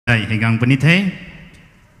Hay gang panithe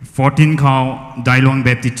 14 khao Dailong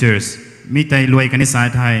Baptist Church mi tai loi kanisa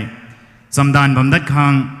thai samdan bamdat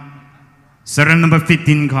khang Saran number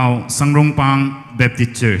 15 khao Sangrong Pang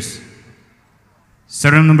Baptist Church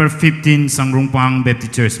Saran number 15 Sangrong Pang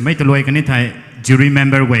Baptist Church mai tai loi kanit thai jury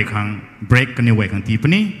member wei khang break kani wei khang ti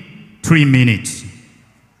pani 3 minutes.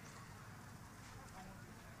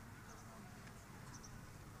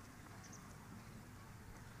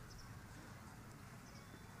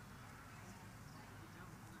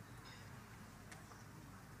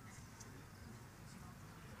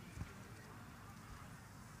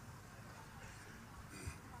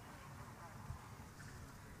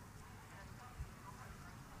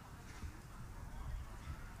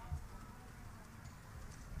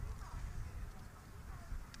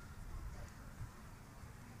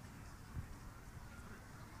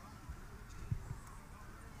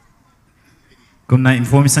 Cùng na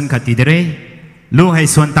information khati dere lu hay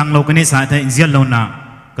suan tang lo kani sa thai zial lo na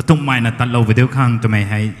katum mai na tan lo video khang to mai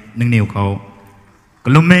hay ning new khau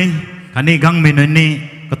kalum me khani gang me ni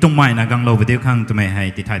katum mai na gang lo video khang to mai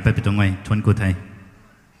hay ti thai pa pi to ngai thon ku thai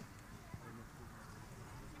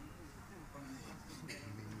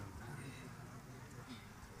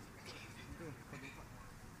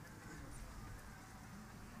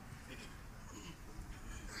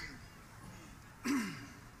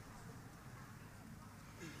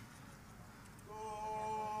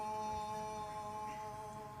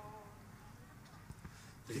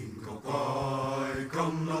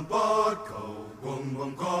Bắt cầu quần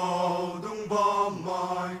vòng cao đông ba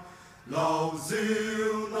mai lào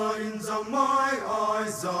diêu na in dòng mái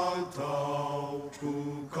ai giao thảo cụ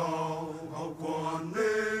cao hậu quan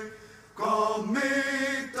nê ca mi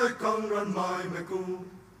tới căng răn mai mẹ cu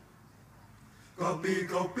ca bi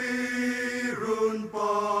cầu bi run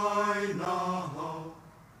pai na hao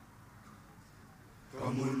ca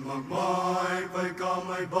mun mặc mai bay ca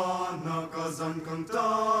mai ba na ca dân căng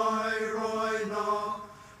tai roi na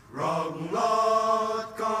rang lát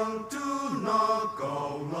càng tu na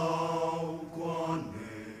cầu lao quan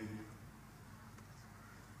nề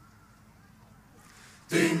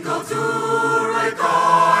tình cầu tu rai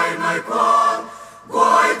tai mai quan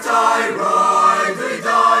quay tai rồi tươi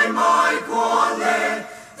tai mai quan nề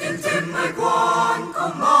tình tim mai quan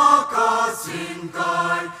không má ca xin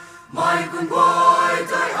cai mai cùng quay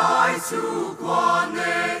tai ai su quan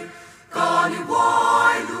nề ca ni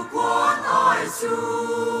quay lu quan ai su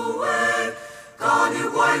ca ni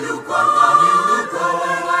quay lu quan ai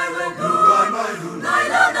lu nay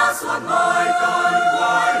là đã xuân mai ca ni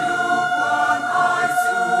quay lu quan ai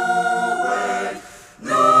su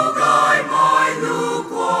lu gai mai lu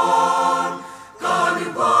quan ca ni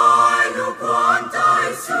quay lu quan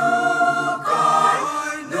tai su gai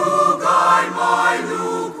lu gai mai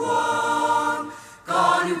lu quan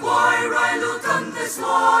ca ni quay rai lu thân te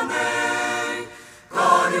xuân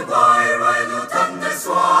ca ni quay rai lu thân te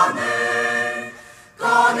xuân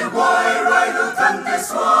ca ni quay rai lu thân te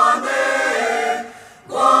xuân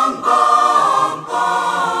quang bang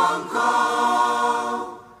bang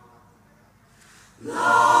khao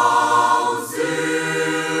lao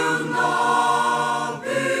diêu na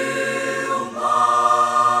biêu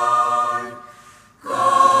mai ca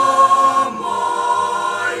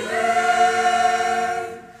mai lê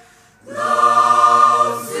lao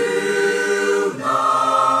diêu na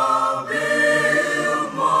biêu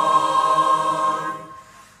mai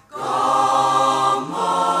ca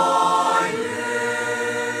mai lê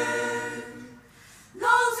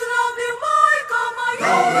lao diêu na biêu mai ca mai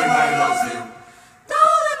lao lên mai lao diêu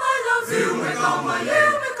diêu mai ca mai lao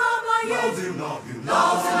diêu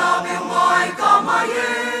na biêu mai ca mai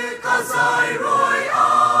ca dài rồi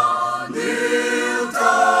niêu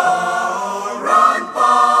ta ran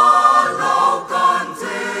pa lao can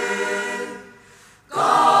te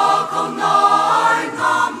ca không nói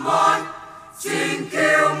ngam mai chinh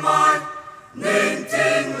kêu mai nên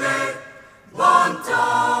tình lệ ban ta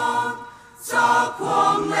cha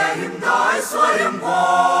quang lệ hiểm đại xoay hiểm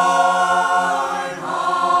hoài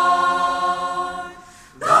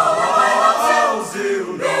lao diêu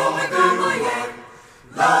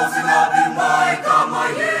na biêu mai ca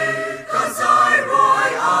mai ca dài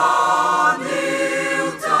rồi niêu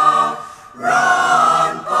ta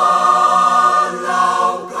ran pa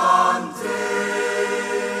lao can te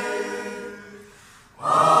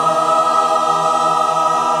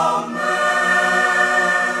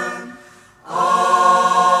amen amen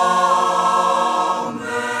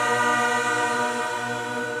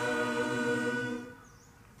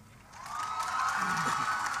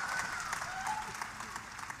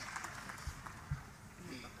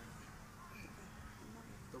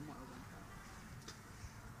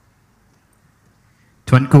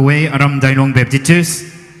Tuan Kuwei Aram Dailong Baptist Church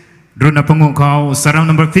Runa Pungu Kau Sarang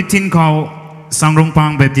number 15 Kau Sangrong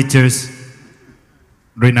Pang Baptist Church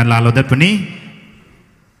Runa Lalo Dat Pani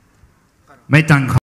Mai Tang